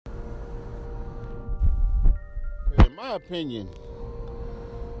my opinion,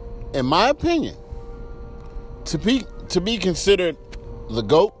 to be considered the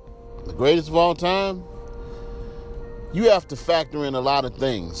GOAT, the greatest of all time, you have to factor in a lot of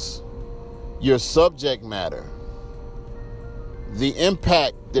things. Your subject matter, the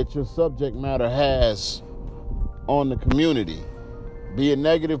impact that your subject matter has on the community, be it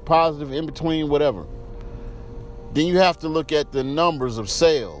negative, positive, in between, whatever. Then you have to look at the numbers of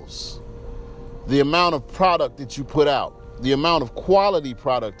sales, the amount of product that you put out, the amount of quality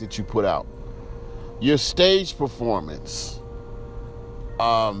product that you put out, your stage performance.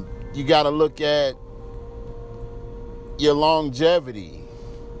 You got to look at your longevity.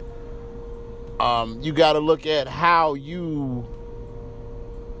 You got to look at how you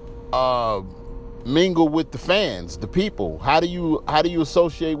mingle with the fans, the people. How do you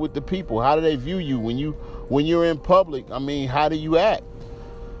associate with the people? How do they view you when you're in public? I mean, how do you act?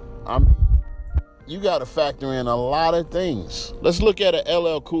 You got to factor in a lot of things. Let's look at a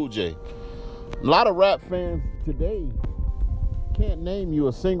LL Cool J. A lot of rap fans today can't name you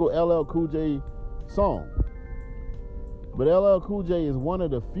a single LL Cool J song. But LL Cool J is one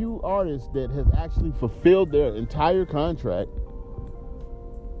of the few artists that has actually fulfilled their entire contract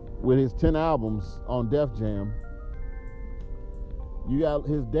with his 10 albums on Def Jam. You got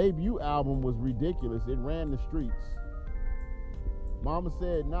his debut album was ridiculous. It ran the streets. Mama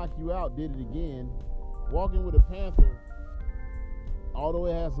Said Knock You Out did it again. Walking with a Panther, although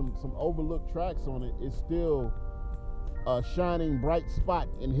it has some overlooked tracks on it, it's still a shining bright spot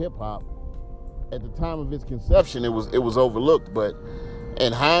in hip hop. At the time of its conception, it was overlooked, but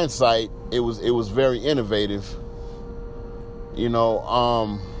in hindsight, it was very innovative. You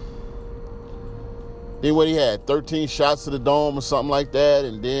know, then what he had, 13 Shots to the Dome or something like that,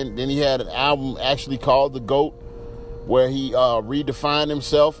 and then he had an album actually called The GOAT, where he redefined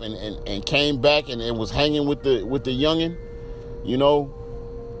himself and came back and was hanging with the youngin'. You know,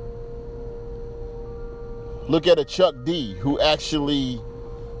 look at a Chuck D who actually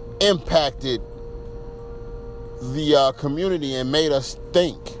impacted the community and made us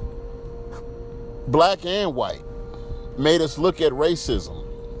think, black and white, made us look at racism.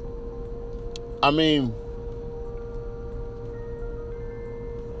 I mean,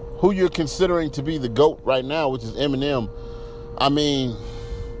 who you're considering to be the GOAT right now, which is Eminem, I mean,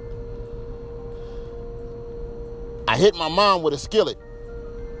 I hit my mom with a skillet.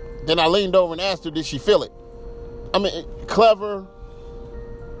 Then I leaned over and asked her, did she feel it? I mean, clever,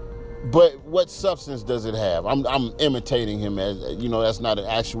 but what substance does it have? I'm imitating him, as you know, that's not an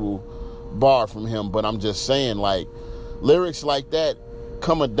actual bar from him, but I'm just saying, like, lyrics like that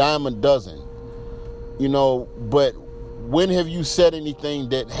come a dime a dozen, you know. But when have you said anything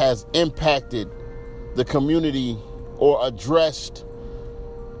that has impacted the community or addressed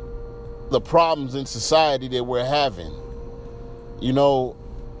the problems in society that we're having? You know,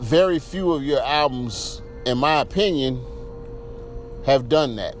 very few of your albums, in my opinion, have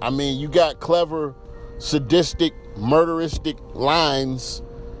done that. I mean, you got clever, sadistic, murderistic lines,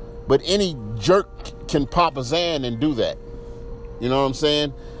 but any jerk can pop a Xan and do that. You know what I'm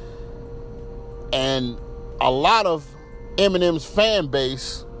saying? And a lot of Eminem's fan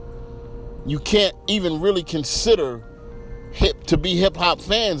base, you can't even really consider hip hop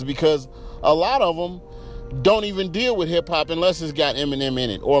fans, because a lot of them don't even deal with hip hop unless it's got Eminem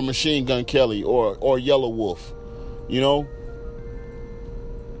in it, or Machine Gun Kelly, or Yellow Wolf. You know,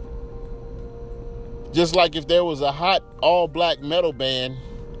 just like if there was a hot all black metal band,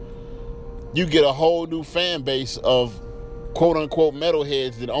 you get a whole new fan base of quote unquote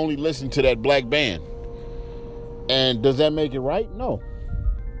metalheads that only listen to that black band. And does that make it right? No.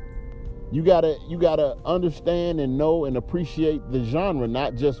 You gotta understand and know and appreciate the genre,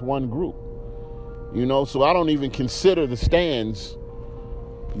 not just one group. You know, so I don't even consider the stans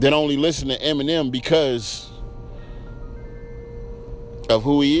that only listen to Eminem because of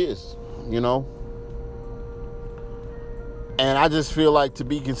who he is, you know. And I just feel like to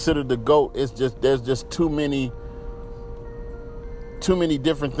be considered the GOAT, there's just too many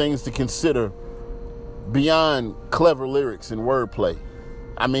different things to consider beyond clever lyrics and wordplay.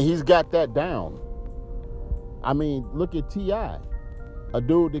 I mean, he's got that down. I mean, look at T.I., a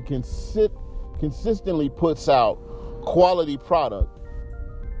dude that consistently puts out quality product,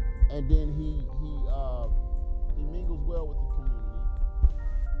 and then he mingles well with the community.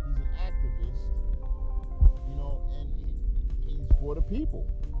 He's an activist, you know, and he's for the people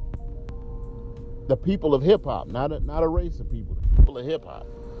of hip hop, not a race of people, the people of hip hop.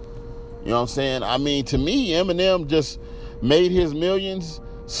 You know what I'm saying? I mean, to me, Eminem just made his millions,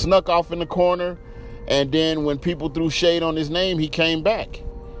 snuck off in the corner, and then when people threw shade on his name, he came back.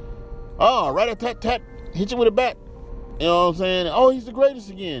 Oh, rat-a-tat-tat, hit you with a bat. You know what I'm saying? Oh, he's the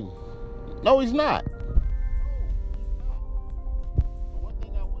greatest again. No, he's not. But one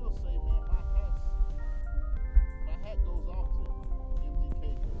thing I will say, man, my hat goes off to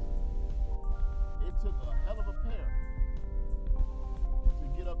MGK. It took a hell of a pair to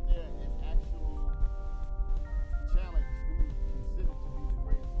get up there and actually challenge who is considered to be the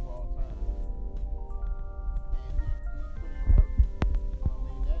greatest of all time. And he put in work. I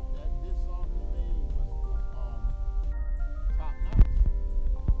mean, that diss song he made was top notch.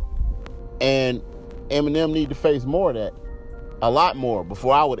 And Eminem need to face more of that, a lot more,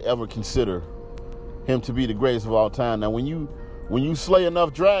 before I would ever consider him to be the greatest of all time. Now, when you slay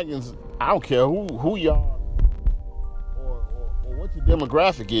enough dragons, I don't care who you are or what your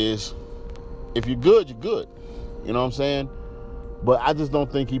demographic is. If you're good, you're good. You know what I'm saying? But I just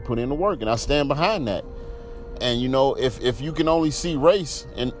don't think he put in the work, and I stand behind that. And, you know, if you can only see race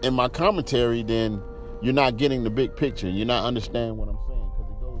in my commentary, then you're not getting the big picture. You're not understanding what I'm saying, because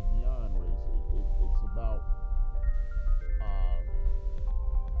it goes beyond race. It's about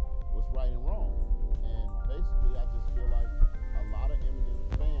what's right and wrong. And basically, I just feel like a lot of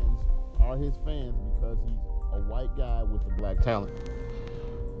Eminem's fans are his fans because he's a white guy with a black talent.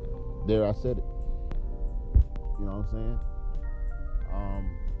 There, I said it. You know what I'm saying?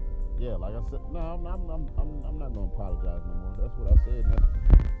 Yeah, like I said, no, I'm not gonna apologize no more. That's what I said.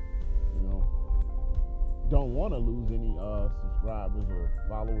 You know, don't want to lose any subscribers or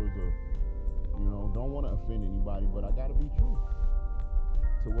followers, or don't want to offend anybody. But I gotta be true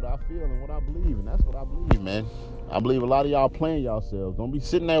to what I feel and what I believe, and that's what I believe, man. I believe a lot of y'all playing yourselves. Don't be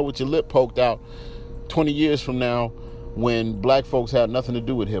sitting there with your lip poked out 20 years from now when black folks had nothing to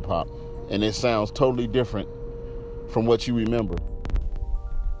do with hip hop, and it sounds totally different from what you remember,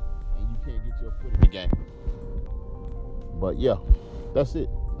 and you can't get your foot in the game. But yeah, that's it.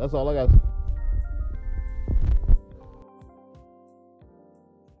 That's all I got.